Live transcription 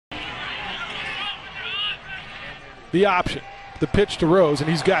The option, the pitch to Rose, and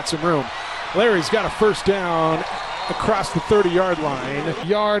he's got some room. Larry's got a first down across the 30-yard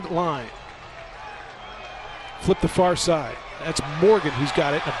line. Flip the far side. That's Morgan who's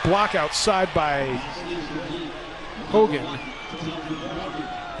got it. A block outside by Hogan.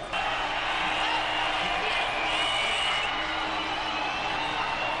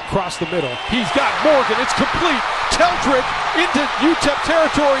 Across the middle. He's got Morgan. It's complete. Teldrick into UTEP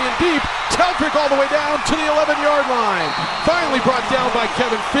territory and deep. Teldrick all the way down to the 11-yard line. Finally brought down by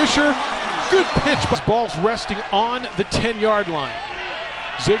Kevin Fisher. Good pitch. Ball's resting on the 10-yard line.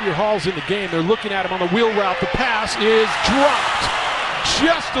 Xavier Hall's in the game. They're looking at him on the wheel route. The pass is dropped.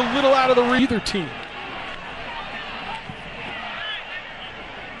 Just a little out of the reach. Either team.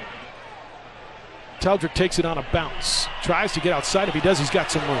 Teldrick takes it on a bounce. Tries to get outside. If he does, he's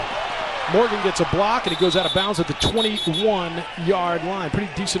got some room. Morgan gets a block, and he goes out of bounds at the 21-yard line. Pretty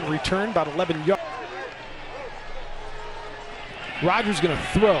decent return, about 11 yards. Rogers going to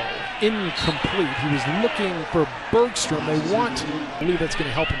throw. Incomplete. He was looking for Bergstrom. I believe that's going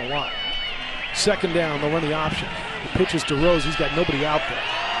to help him a lot. Second down, they'll run the option. The pitch is to Rose. He's got nobody out there.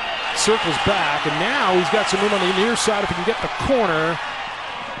 Circles back, and now he's got some room on the near side. If he can get the corner,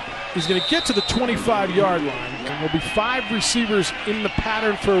 he's going to get to the 25-yard line. And there'll be 5 receivers in the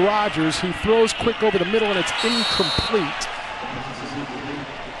pattern for Rogers. He throws quick over the middle, and it's incomplete.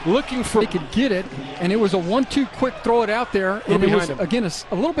 Looking for... They could get it, and it was a 1-2 quick throw it out there. And it was, again,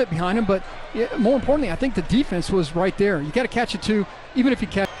 a little bit behind him, but more importantly, I think the defense was right there. You got to catch it, too, even if you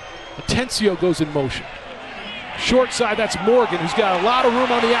catch... Atencio goes in motion. Short side, that's Morgan, who's got a lot of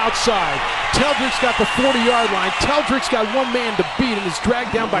room on the outside. Teldrick's got the 40-yard line. Teldrick's got one man to beat and is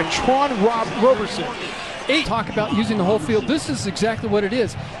dragged down by Tron Roberson. Talk about using the whole field. This is exactly what it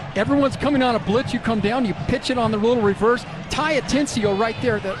is. Everyone's coming on a blitz. You come down, you pitch it on the little reverse. Ty Atencio right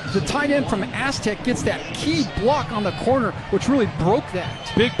there, the tight end from Aztec gets that key block on the corner, which really broke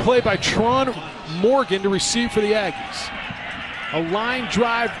that. Big play by Tron Morgan to receive for the Aggies. A line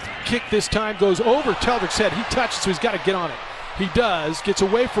drive kick this time goes over Teldrick's head. He touched it, so he's got to get on it. He does. Gets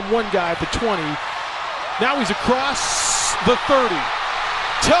away from one guy at the 20. Now he's across the 30.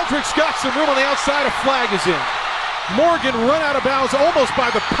 Teldrick's got some room on the outside. A flag is in. Morgan run out of bounds almost by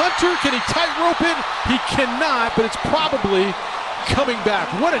the punter. Can he tightrope it? He cannot, but it's probably coming back.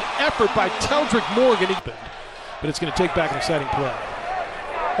 What an effort by Teldrick Morgan. But it's going to take back an exciting play.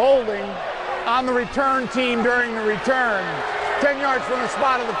 Holding on the return team during the return. 10 yards from the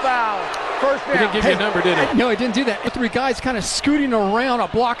spot of the foul. First down. He didn't give you a number, did he? No, he didn't do that. The 3 guys kind of scooting around, a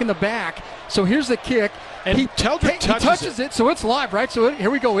block in the back. So here's the kick. And Teldrick touches it, so it's live, right? So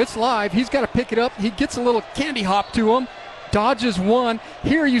here we go, it's live. He's got to pick it up. He gets a little candy hop to him, dodges one.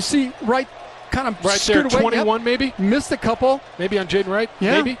 Here you see right there, 21 yep. Maybe? Missed a couple. Maybe on Jaden Wright?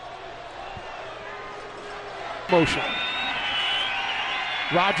 Yeah. Maybe. Motion.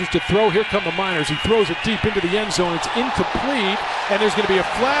 Rogers to throw. Here come the Miners. He throws it deep into the end zone. It's incomplete, and there's going to be a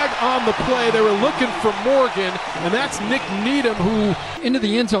flag on the play. They were looking for Morgan, and that's Nick Needham who... Into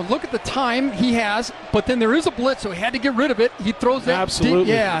the end zone. Look at the time he has, but then there is a blitz, so he had to get rid of it. He throws that absolutely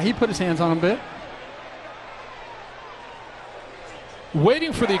deep. Yeah, he put his hands on him a bit.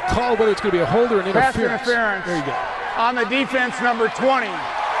 Waiting for the call, whether it's going to be a hold or an interference. Pass interference. There you go. On the defense, number 20.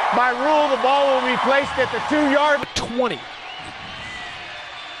 By rule, the ball will be placed at the 2-yard... 20.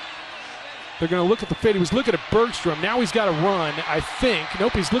 They're going to look at the fade. He was looking at Bergstrom. Now he's got to run, I think.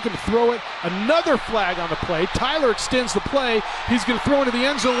 Nope, he's looking to throw it. Another flag on the play. Tyler extends the play. He's going to throw into the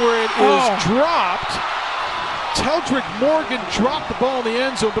end zone where it is dropped. Teldrick Morgan dropped the ball in the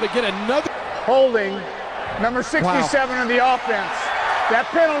end zone, but again, another... Holding, number 67 in the offense. That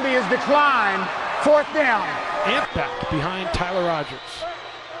penalty is declined. 4th down. And back behind Tyler Rogers.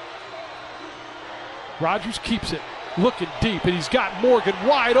 Rogers keeps it. Looking deep, and he's got Morgan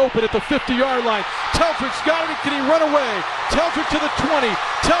wide open at the 50-yard line. Teldrick's got it. Can he run away? Teldrick to the 20.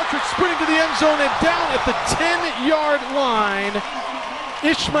 Teldrick sprinting to the end zone and down at the 10-yard line.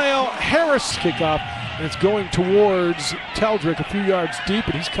 Ishmael Harris kickoff, and it's going towards Teldrick a few yards deep,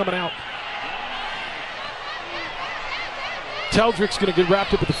 and he's coming out. Teldrick's going to get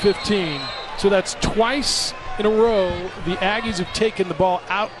wrapped up at the 15. So that's twice in a row the Aggies have taken the ball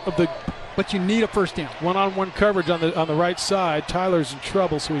out of the... But you need a first down. One-on-one coverage on the right side. Tyler's in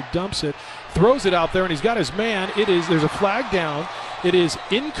trouble, so he dumps it, throws it out there, and he's got his man. There's a flag down. It is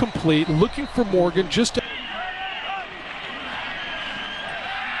incomplete. Looking for Morgan.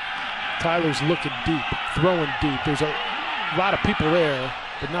 Tyler's looking deep, throwing deep. There's a lot of people there,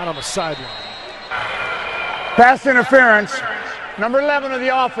 but not on the sideline. Pass interference. Number 11 of the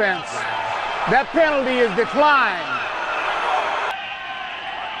offense. That penalty is declined.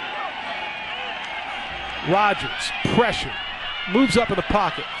 Rogers, pressure, moves up in the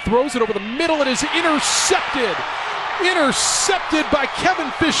pocket, throws it over the middle, and is intercepted. Intercepted by Kevin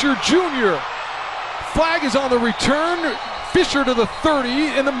Fisher Jr. Flag is on the return. Fisher to the 30,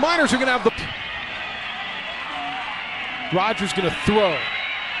 and the Miners are going to have the... Rogers going to throw.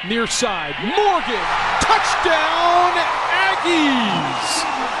 Near side. Morgan. Touchdown, Aggies.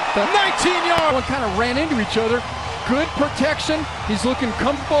 The 19-yard. One kind of ran into each other. Good protection. He's looking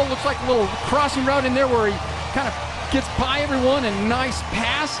comfortable. Looks like a little crossing route in there where he kind of gets by everyone, and nice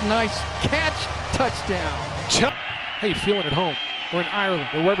pass, nice catch, touchdown. How you feeling at home or in Ireland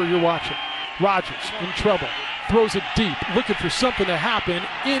or wherever you're watching? Rogers in trouble. Throws it deep, looking for something to happen.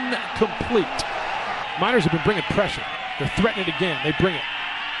 Incomplete. Miners have been bringing pressure. They're threatening it again. They bring it.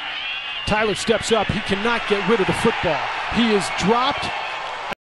 Tyler steps up. He cannot get rid of the football. He is dropped